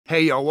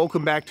Hey y'all,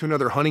 welcome back to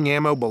another hunting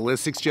ammo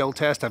ballistics gel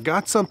test. I've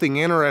got something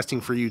interesting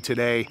for you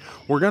today.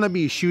 We're going to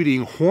be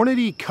shooting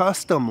Hornady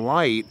Custom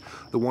Lite,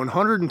 the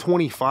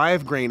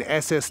 125 grain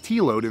SST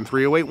load in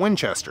 .308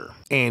 Winchester.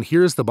 And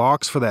here's the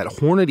box for that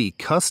Hornady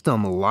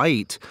Custom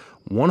Lite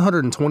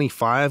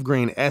 125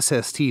 grain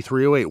SST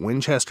 .308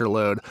 Winchester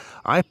load.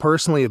 I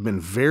personally have been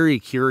very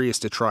curious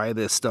to try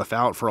this stuff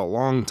out for a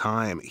long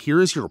time.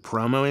 Here's your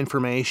promo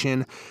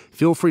information.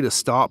 Feel free to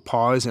stop,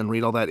 pause, and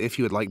read all that if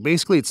you would like.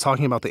 Basically, it's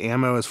talking about the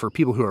ammo is for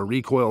people who are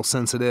recoil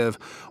sensitive,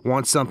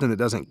 want something that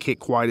doesn't kick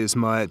quite as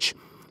much.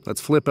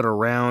 Let's flip it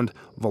around.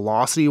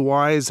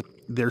 Velocity-wise,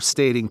 they're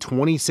stating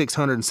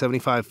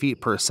 2,675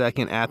 feet per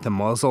second at the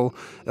muzzle.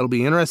 It'll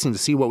be interesting to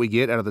see what we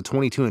get out of the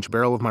 22-inch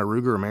barrel of my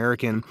Ruger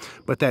American,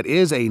 but that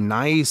is a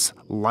nice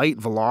light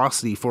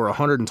velocity for a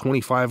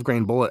 125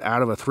 grain bullet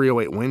out of a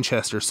 .308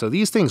 Winchester, so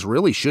these things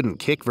really shouldn't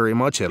kick very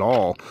much at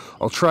all.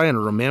 I'll try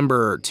and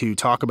remember to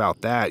talk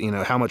about that,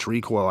 how much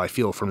recoil I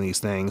feel from these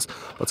things.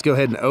 Let's go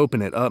ahead and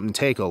open it up and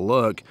take a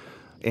look.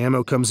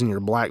 Ammo comes in your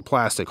black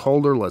plastic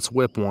holder. Let's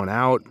whip one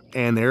out.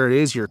 And there it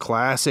is, your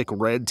classic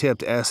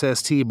red-tipped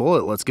SST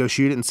bullet. Let's go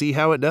shoot it and see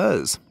how it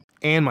does.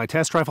 And my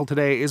test rifle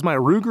today is my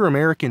Ruger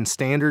American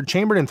Standard,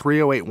 chambered in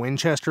 .308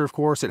 Winchester, of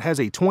course. It has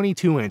a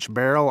 22-inch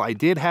barrel. I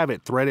did have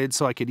it threaded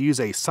so I could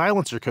use a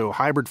Silencer Co.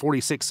 Hybrid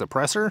 46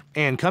 suppressor.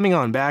 And coming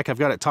on back, I've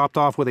got it topped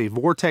off with a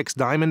Vortex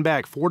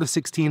Diamondback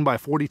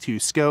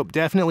 4-16x42 scope.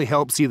 Definitely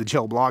helps see the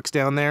gel blocks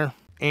down there.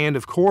 And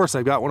of course,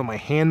 I've got one of my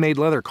handmade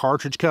leather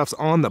cartridge cuffs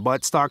on the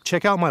buttstock.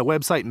 Check out my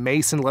website,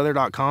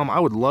 masonleather.com. I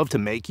would love to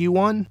make you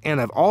one. And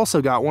I've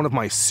also got one of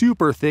my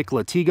super thick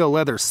Latigo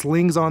leather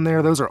slings on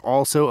there. Those are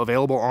also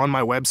available on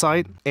my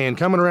website. And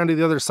coming around to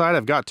the other side,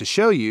 I've got to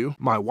show you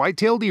my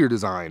whitetail deer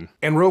design.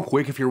 And real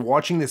quick, if you're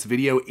watching this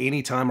video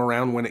anytime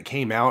around when it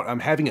came out,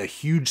 I'm having a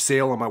huge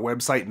sale on my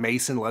website,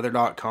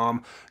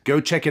 masonleather.com. Go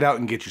check it out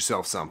and get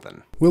yourself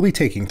something. We'll be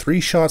taking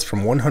 3 shots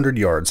from 100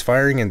 yards,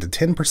 firing into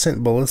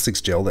 10% ballistics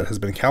gel that has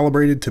been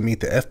calibrated to meet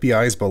the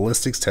FBI's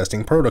ballistics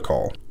testing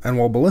protocol. And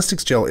while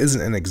ballistics gel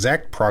isn't an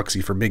exact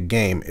proxy for big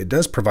game, it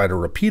does provide a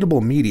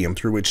repeatable medium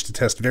through which to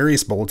test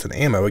various bullets and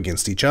ammo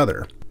against each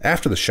other.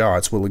 After the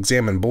shots, we'll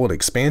examine bullet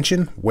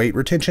expansion, weight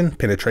retention,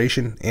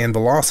 penetration, and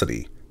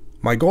velocity.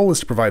 My goal is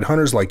to provide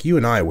hunters like you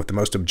and I with the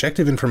most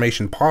objective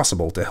information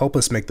possible to help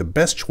us make the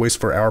best choice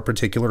for our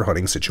particular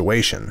hunting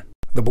situation.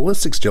 The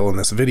ballistics gel in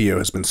this video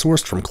has been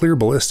sourced from Clear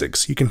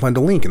Ballistics. You can find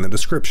a link in the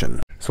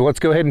description. So let's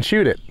go ahead and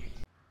shoot it.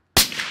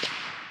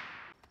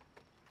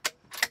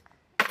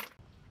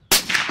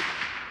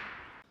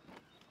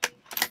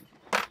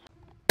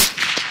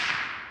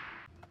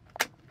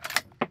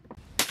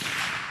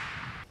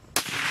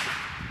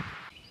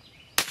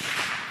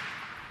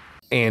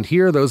 And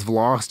here are those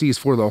velocities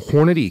for the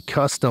Hornady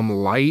Custom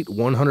Lite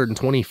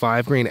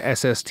 125 grain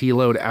SST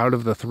load out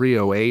of the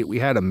 .308. We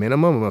had a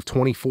minimum of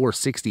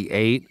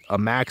 2468, a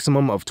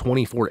maximum of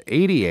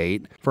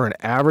 2488 for an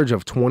average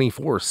of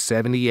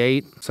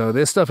 2478. So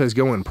this stuff is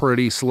going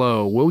pretty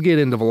slow. We'll get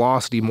into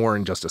velocity more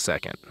in just a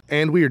second.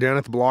 And we are down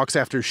at the blocks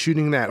after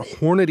shooting that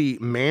Hornady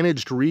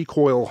managed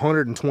recoil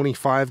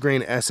 125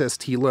 grain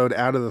SST load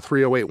out of the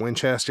 .308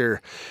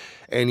 Winchester.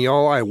 And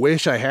y'all, I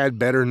wish I had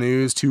better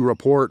news to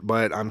report,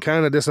 but I'm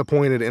kind of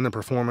disappointed in the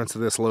performance of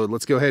this load.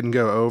 Let's go ahead and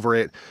go over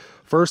it.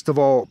 First of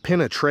all,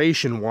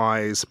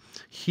 penetration-wise,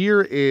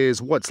 here is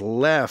what's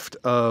left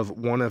of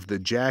one of the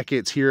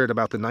jackets here at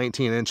about the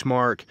 19-inch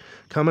mark.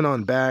 Coming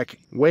on back,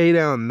 way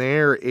down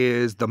there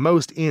is the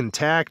most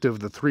intact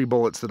of the 3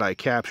 bullets that I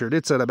captured.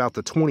 It's at about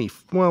the 20,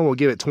 well, we'll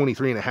give it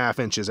 23.5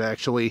 inches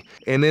actually.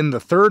 And then the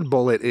 3rd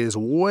bullet is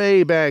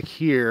way back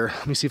here.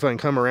 Let me see if I can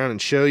come around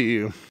and show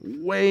you.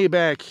 Way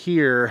back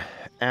here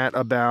at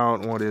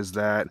about, what is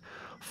that?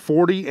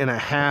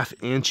 40.5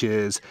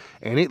 inches,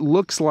 and it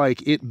looks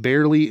like it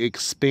barely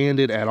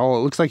expanded at all. It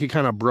looks like it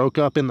kind of broke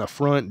up in the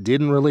front,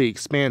 didn't really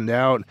expand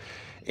out,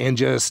 and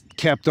just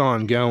kept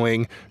on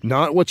going.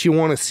 Not what you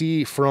want to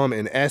see from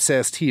an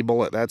SST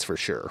bullet, that's for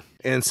sure.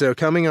 And so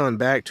coming on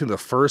back to the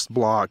first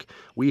block,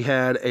 we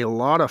had a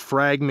lot of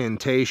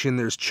fragmentation.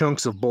 There's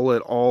chunks of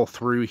bullet all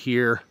through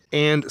here.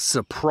 And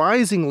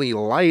surprisingly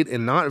light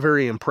and not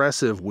very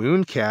impressive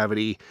wound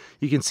cavity.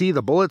 You can see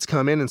the bullets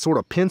come in and sort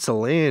of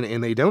pencil in,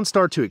 and they don't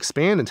start to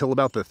expand until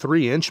about the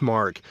 3-inch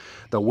mark.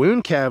 The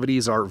wound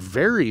cavities are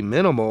very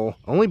minimal,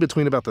 only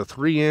between about the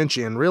 3-inch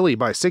and really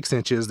by 6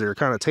 inches, they're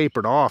kind of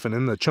tapered off, and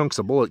then the chunks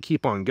of bullet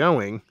keep on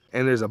going.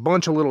 And there's a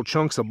bunch of little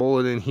chunks of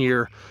bullet in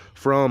here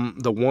from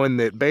the one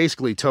that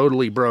basically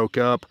totally broke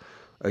up.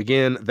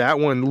 Again, that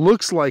one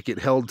looks like it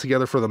held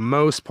together for the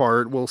most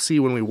part. We'll see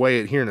when we weigh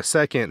it here in a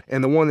second.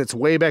 And the one that's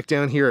way back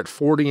down here at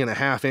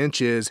 40.5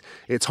 inches,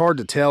 it's hard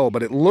to tell,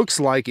 but it looks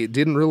like it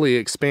didn't really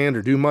expand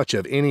or do much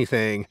of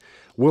anything.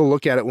 We'll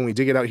look at it when we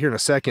dig it out here in a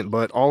second,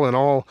 but all in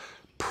all,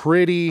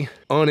 pretty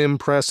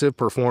unimpressive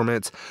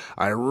performance.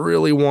 I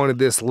really wanted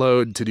this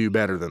load to do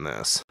better than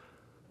this.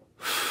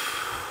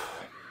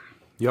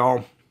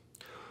 Y'all,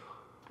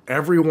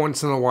 every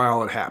once in a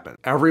while it happens.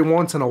 Every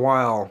once in a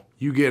while,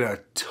 you get a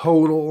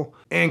total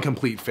and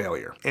complete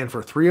failure. And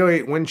for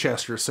 308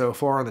 Winchester so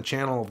far on the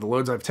channel of the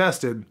loads I've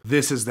tested,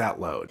 this is that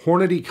load.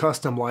 Hornady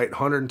Custom Lite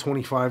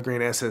 125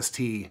 grain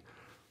SST,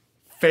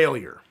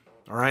 failure,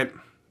 all right?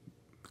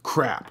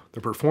 Crap.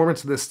 The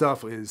performance of this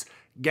stuff is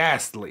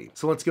ghastly.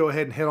 So let's go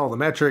ahead and hit all the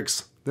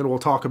metrics, then we'll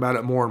talk about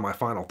it more in my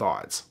final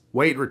thoughts.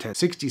 Weight retention,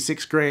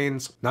 66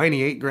 grains,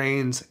 98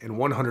 grains, and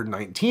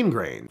 119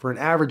 grains for an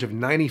average of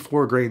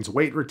 94 grains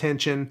weight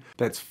retention.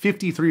 That's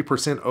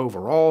 53%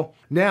 overall.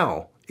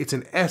 Now, it's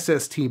an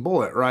SST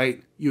bullet,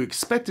 right? You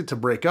expect it to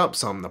break up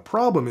some. The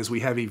problem is we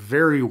have a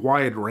very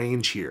wide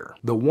range here.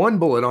 The one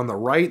bullet on the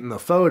right in the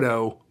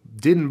photo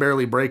didn't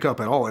barely break up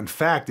at all. In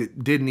fact,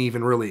 it didn't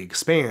even really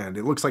expand.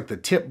 It looks like the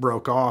tip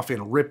broke off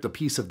and ripped a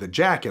piece of the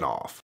jacket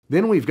off.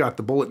 Then we've got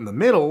the bullet in the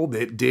middle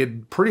that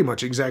did pretty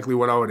much exactly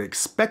what I would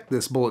expect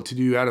this bullet to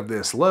do out of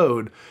this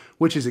load,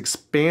 which is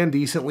expand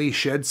decently,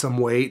 shed some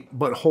weight,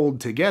 but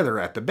hold together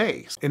at the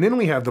base. And then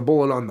we have the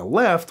bullet on the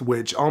left,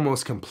 which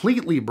almost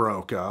completely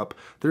broke up.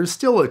 There's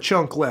still a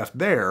chunk left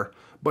there,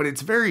 but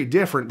it's very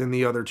different than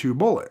the other two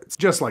bullets,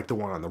 just like the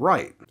one on the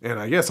right. And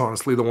I guess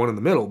honestly the one in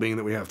the middle, being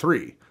that we have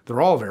three. They're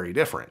all very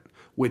different,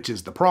 which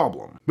is the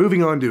problem.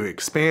 Moving on to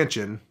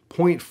expansion,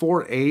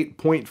 0.48,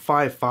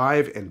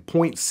 0.55, and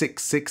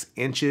 0.66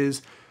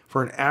 inches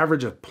for an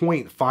average of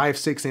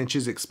 0.56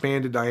 inches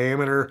expanded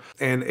diameter.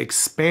 And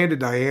expanded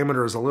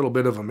diameter is a little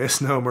bit of a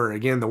misnomer.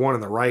 Again, the one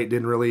on the right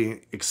didn't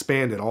really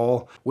expand at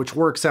all, which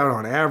works out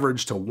on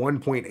average to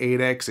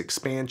 1.8x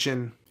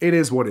expansion. It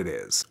is what it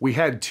is. We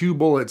had two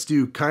bullets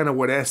do kind of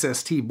what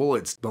SST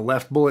bullets, the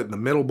left bullet and the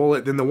middle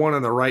bullet, then the one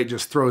on the right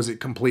just throws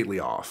it completely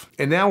off.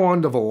 And now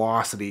on to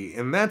velocity,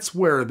 and that's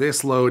where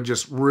this load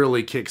just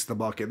really kicks the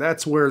bucket.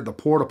 That's where the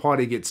porta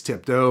potty gets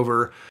tipped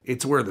over.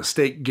 It's where the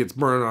steak gets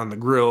burned on the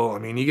grill. I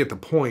mean, you get the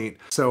point.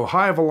 So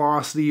high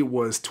velocity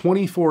was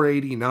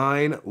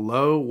 2489,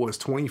 low was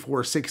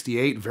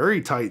 2468,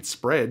 very tight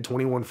spread,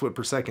 21 foot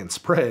per second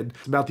spread.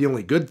 It's about the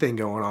only good thing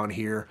going on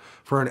here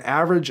for an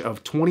average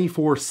of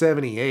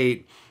 2478.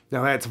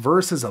 Now that's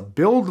versus a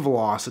build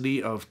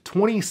velocity of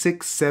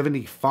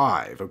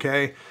 2675,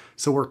 okay?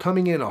 So we're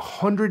coming in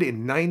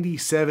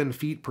 197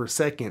 feet per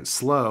second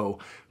slow.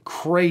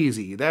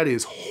 Crazy. That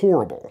is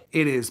horrible.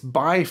 It is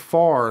by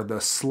far the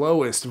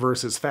slowest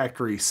versus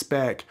factory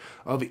spec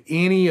of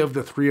any of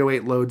the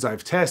 308 loads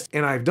I've tested,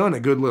 and I've done a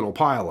good little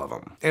pile of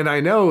them. And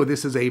I know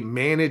this is a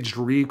managed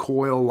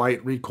recoil,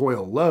 light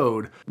recoil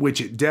load,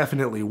 which it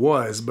definitely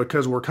was,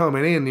 because we're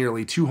coming in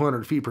nearly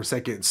 200 feet per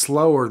second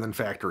slower than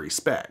factory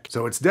spec.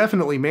 So it's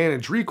definitely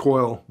managed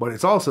recoil, but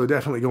it's also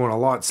definitely going a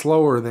lot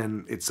slower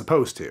than it's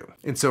supposed to.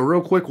 And so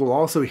real quick, we'll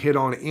also hit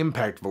on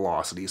impact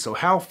velocity. So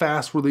how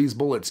fast were these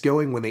bullets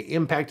going when they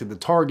impacted the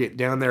target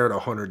down there at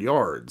 100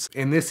 yards?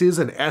 And this is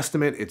an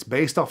estimate. It's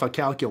based off a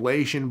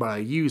calculation, but I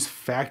use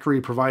factory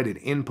provided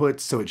inputs,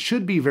 so it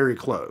should be very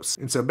close.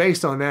 And so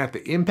based on that,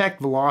 the impact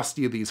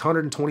velocity of these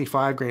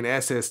 125 grain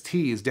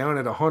SSTs down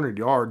at 100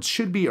 yards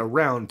should be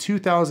around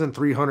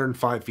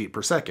 2,305 feet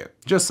per second.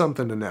 Just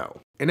something to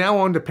know. And now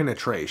on to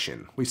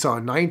penetration. We saw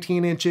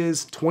 19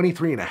 inches,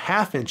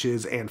 23.5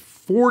 inches, and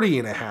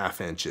 40.5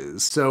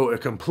 inches. So a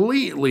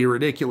completely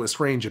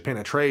ridiculous range of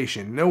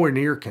penetration, nowhere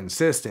near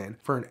consistent,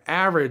 for an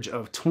average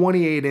of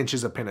 28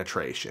 inches of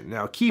penetration.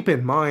 Now keep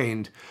in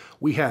mind,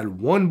 we had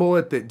one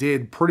bullet that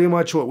did pretty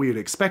much what we would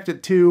expect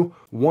it to,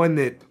 one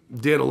that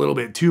did a little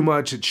bit too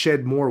much, it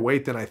shed more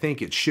weight than I think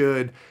it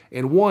should,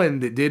 and one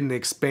that didn't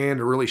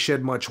expand or really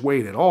shed much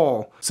weight at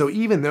all. So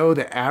even though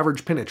the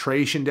average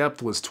penetration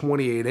depth was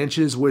 28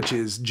 inches, which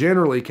is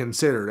generally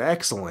considered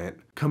excellent,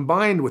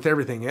 combined with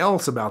everything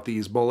else about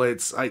these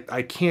bullets,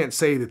 I can't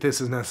say that this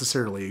is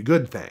necessarily a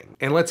good thing.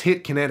 And let's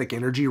hit kinetic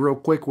energy real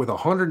quick. With a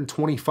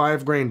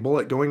 125 grain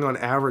bullet going on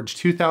average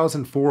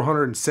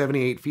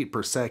 2,478 feet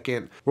per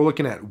second, we're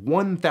looking at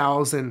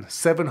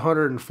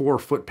 1,704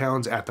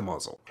 foot-pounds at the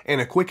muzzle. And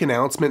a quick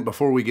announcement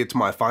before we get to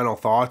my final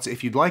thoughts: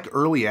 if you'd like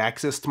early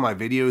access to my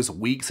videos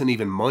weeks and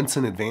even months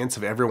in advance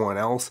of everyone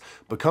else,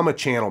 become a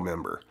channel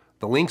member.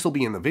 The links will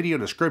be in the video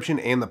description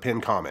and the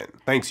pinned comment.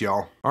 Thanks,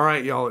 y'all. All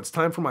right, y'all, it's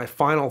time for my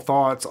final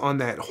thoughts on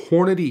that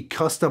Hornady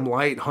Custom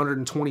Lite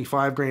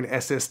 125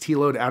 grain SST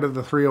load out of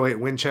the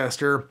 308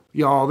 Winchester.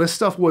 Y'all, this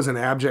stuff was an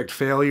abject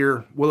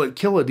failure. Will it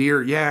kill a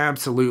deer? Yeah,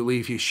 absolutely.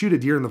 If you shoot a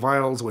deer in the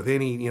vitals with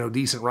any,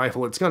 decent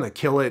rifle, it's gonna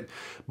kill it.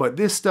 But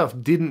this stuff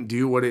didn't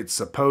do what it's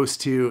supposed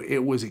to.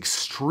 It was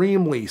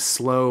extremely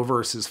slow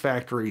versus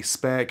factory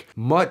spec,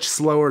 much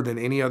slower than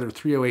any other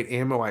 308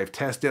 ammo I've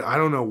tested. I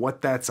don't know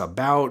what that's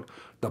about.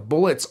 The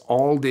bullets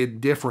all did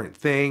different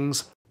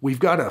things. We've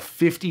got a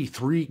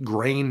 53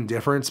 grain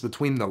difference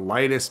between the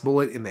lightest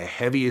bullet and the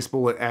heaviest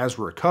bullet as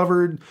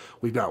recovered.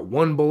 We've got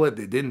one bullet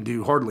that didn't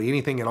do hardly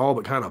anything at all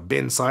but kind of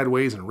bend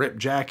sideways and rip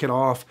jacket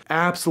off.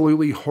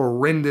 Absolutely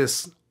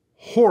horrendous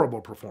horrible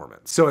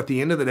performance. So at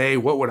the end of the day,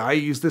 what would I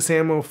use this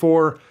ammo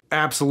for?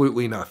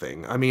 Absolutely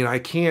nothing. I mean, I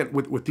can't,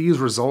 with these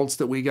results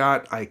that we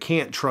got, I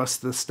can't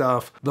trust this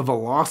stuff. The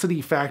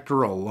velocity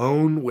factor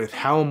alone, with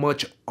how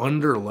much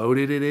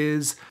underloaded it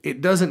is,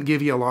 it doesn't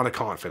give you a lot of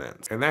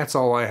confidence. And that's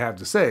all I have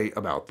to say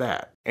about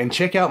that. And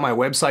check out my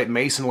website,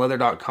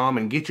 masonleather.com,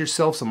 and get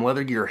yourself some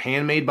leather gear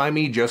handmade by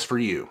me just for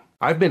you.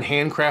 I've been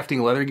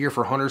handcrafting leather gear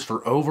for hunters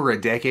for over a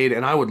decade,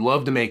 and I would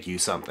love to make you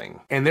something.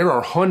 And there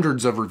are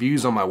hundreds of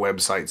reviews on my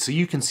website, so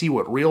you can see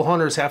what real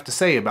hunters have to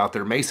say about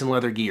their Mason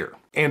leather gear.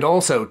 And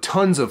also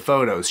tons of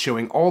photos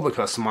showing all the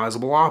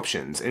customizable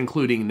options,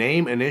 including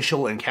name,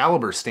 initial, and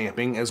caliber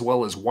stamping, as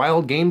well as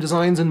wild game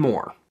designs and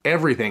more.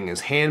 Everything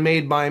is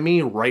handmade by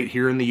me right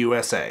here in the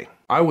USA.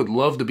 I would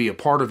love to be a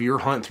part of your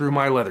hunt through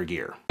my leather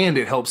gear. And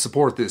it helps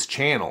support this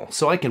channel,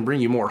 so I can bring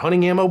you more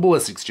hunting ammo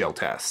ballistics gel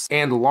tests,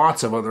 and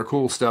lots of other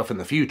cool stuff in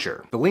the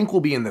future. The link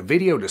will be in the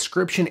video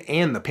description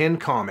and the pinned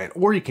comment,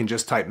 or you can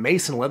just type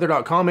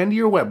masonleather.com into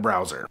your web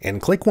browser,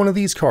 and click one of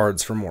these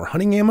cards for more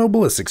hunting ammo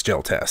ballistics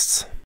gel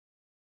tests.